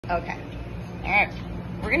Okay. All right.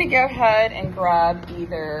 We're going to go ahead and grab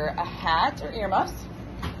either a hat or earmuffs.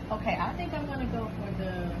 Okay, I think I'm going to go for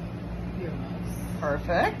the earmuffs.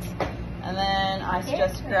 Perfect. And then I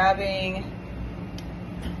suggest grabbing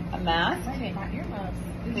a mask. Wait a minute, my earmuffs.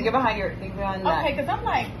 Think behind your neck. Okay, because I'm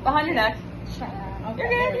like... Behind your neck. Okay,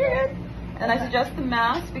 You're good. And I suggest the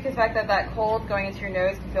mask because the fact that cold going into your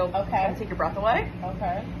nose can feel can take your breath away.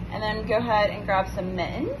 Okay. And then go ahead and grab some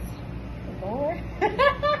mittens. Lord.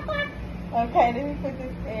 Okay, let me put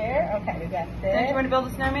this there. Okay, we got that. Then you want to build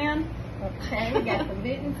a snowman? Okay, we got some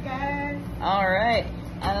mittens, guys. All right.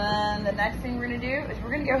 And then the next thing we're going to do is we're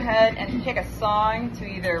going to go ahead and pick a song to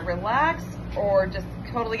either relax or just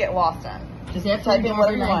totally get lost in. Just type in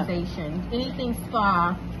whatever you want. Anything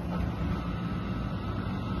spa.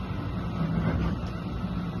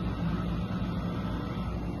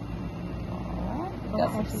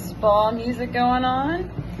 Got some spa music going on.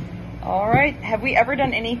 All right. Have we ever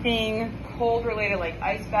done anything cold related, like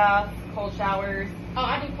ice baths, cold showers? Oh,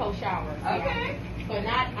 I do cold showers. Okay. But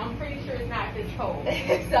not, I'm pretty sure it's not this cold.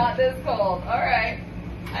 It's not this cold. All right.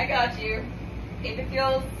 I got you. If it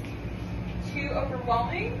feels too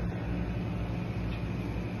overwhelming,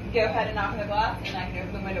 go ahead and knock on the glass and I can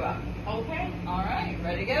open the window up. Okay. All right.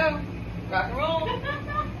 Ready to go. Rock and roll.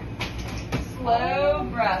 Slow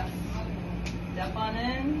breaths. Step on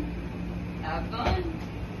in. Have fun.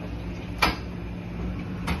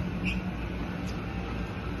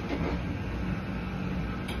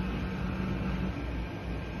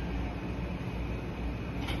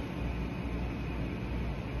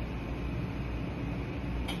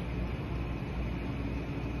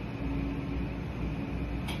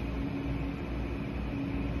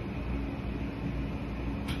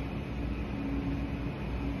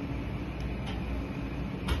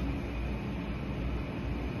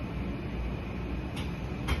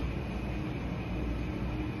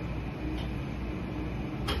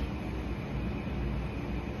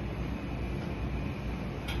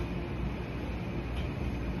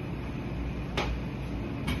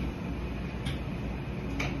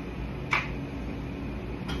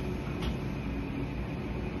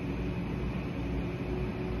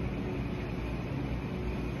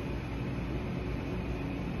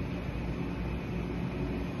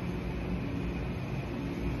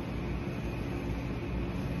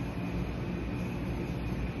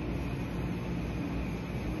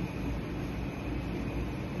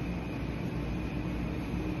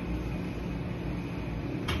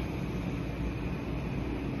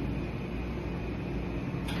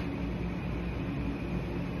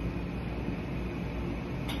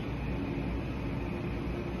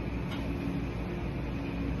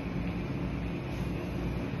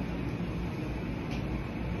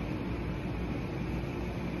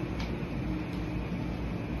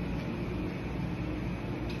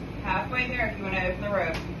 Halfway there if you want to open the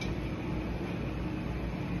rope.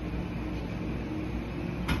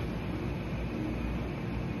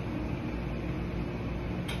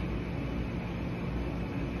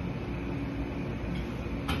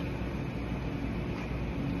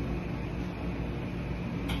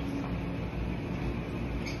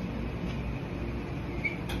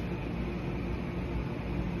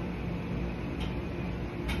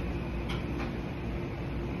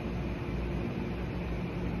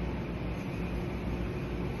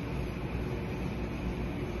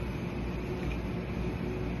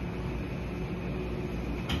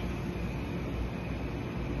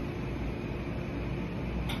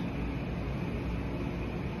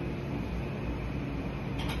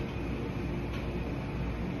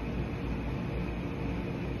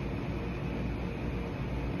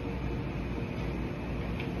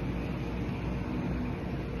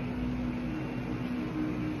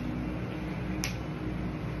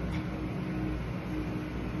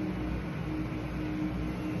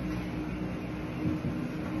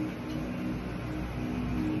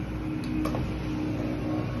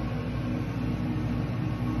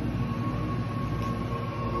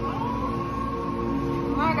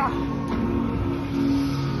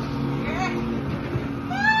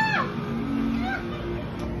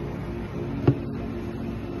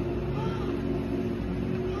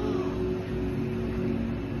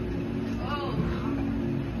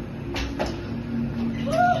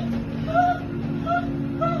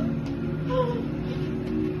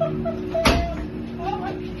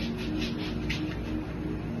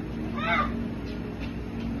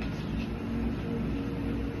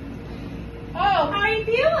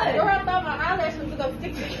 feeling? Girl, I thought my eyelashes were going to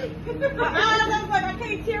stick to my eyes. I was like, I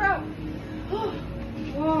can't tear up.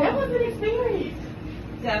 That was an experience.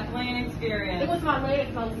 definitely an experience. It was my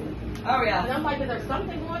legs mostly. Oh yeah. And I'm like, is there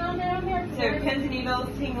something going on down there? So pins and needles,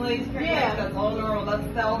 tingling, Yeah. that's all normal.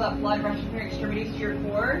 That's all that blood rushing from your extremities to your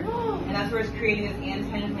core. And that's where it's creating those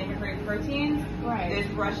anti-inflammatory proteins. Right. Those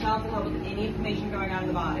rush out to help with any inflammation going on in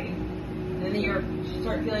the body. And then you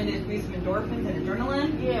start feeling those boosts of endorphins and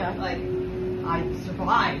adrenaline. Yeah. Like, I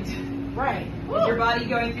survived. Right. Your body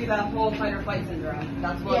going through that whole fight or flight syndrome.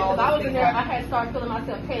 That's what all I those was in things there, are. I had started feeling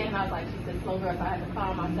myself pain, and I was like, she said, slow breath. I had to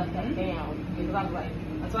calm myself down because I was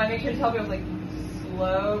like, That's why I make sure to tell people, like,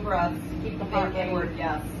 slow breaths. keep the heart Think inward, rate.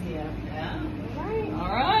 yes. Yeah. Yeah. All right.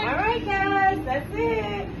 All right. All right, guys. That's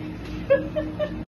it.